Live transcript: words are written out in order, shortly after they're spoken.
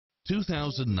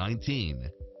2019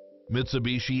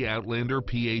 Mitsubishi Outlander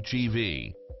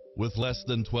PHEV. With less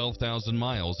than 12,000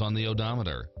 miles on the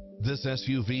odometer, this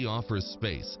SUV offers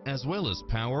space as well as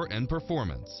power and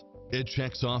performance. It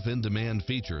checks off in-demand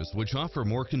features which offer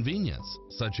more convenience,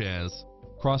 such as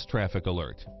cross-traffic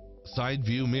alert, side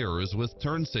view mirrors with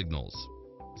turn signals,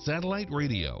 satellite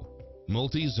radio,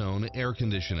 multi-zone air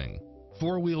conditioning,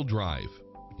 four-wheel drive,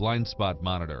 blind spot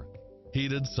monitor,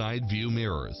 heated side view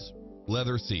mirrors,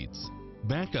 leather seats,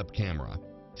 backup camera,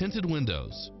 tinted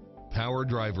windows, power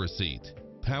driver seat,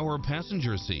 power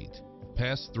passenger seat,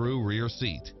 pass-through rear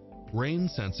seat, rain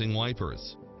sensing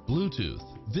wipers, Bluetooth.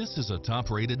 This is a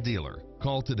top-rated dealer.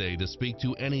 Call today to speak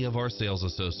to any of our sales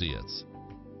associates.